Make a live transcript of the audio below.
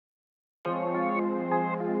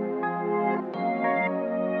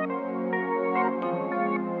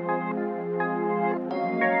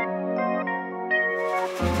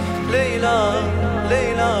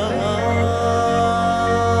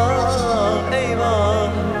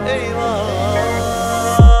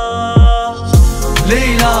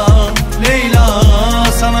Leyla, Leyla,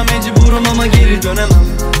 sana mecburum ama geri dönemem.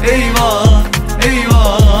 Eyvah,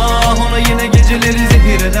 eyvah, ona yine geceleri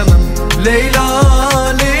zehir edemem. Leyla,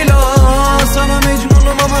 Leyla, sana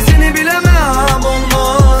mecnunum ama seni bilemem.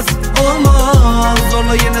 Olmaz, olmaz,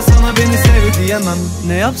 zorla yine sana beni sev diyemem.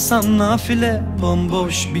 Ne yapsam nafile,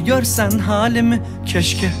 bomboş bir görsen halimi.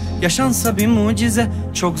 Keşke yaşansa bir mucize,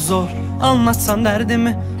 çok zor anlatsan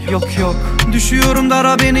derdimi. Yok yok, düşüyorum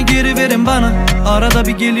dara, beni geri verin bana. Arada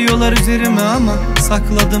bir geliyorlar üzerime ama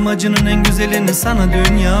sakladım acının en güzelini sana.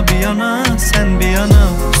 Dünya bir yana, sen bir yana.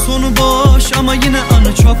 Sonu boş ama yine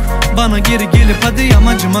anı çok. Bana geri gelip hadi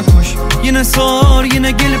yamacıma koş. Yine sor,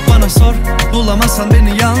 yine gelip bana sor. Bulamazsan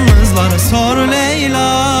beni yalnızlara sor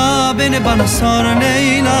Leyla. Beni bana sor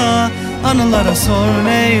Leyla. Anılara sor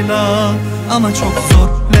Leyla. Ama çok zor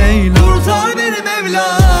Leyla. Kurtar beni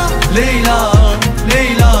Mevla. Leyla,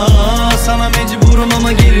 Leyla, sana mecburum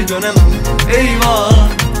ama geri dönemem. Eyvah,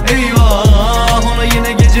 eyvah, ona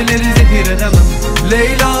yine geceleri zehir edemem.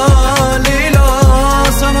 Leyla, Leyla,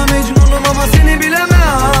 sana mecnunum ama seni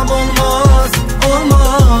bilemem. Olmaz,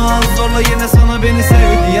 olmaz, zorla yine sana beni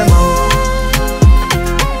sev diyemem.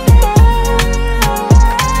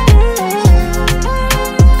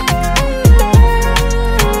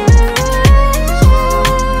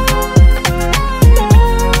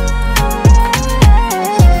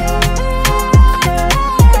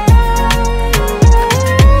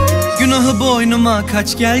 Boynuma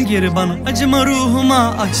kaç gel geri bana. Acıma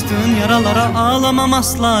ruhuma, açtığın yaralara ağlamam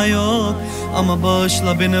asla yok. Ama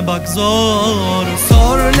bağışla beni bak zor.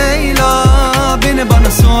 Sor Leyla, beni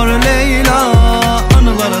bana sor Leyla.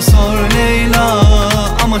 Anılara sor Leyla.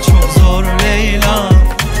 Ama çok zor Leyla.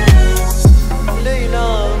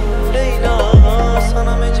 Leyla, Leyla,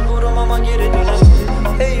 sana mecburum ama geri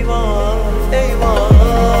dönemem. Eyvah,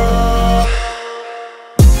 eyvah.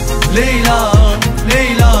 Leyla,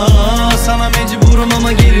 Leyla, sana mecburum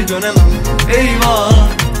ama geri dönemem. Eyvah,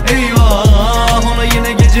 eyvah, ona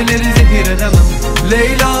yine geceleri zehir edemem.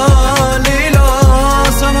 Leyla,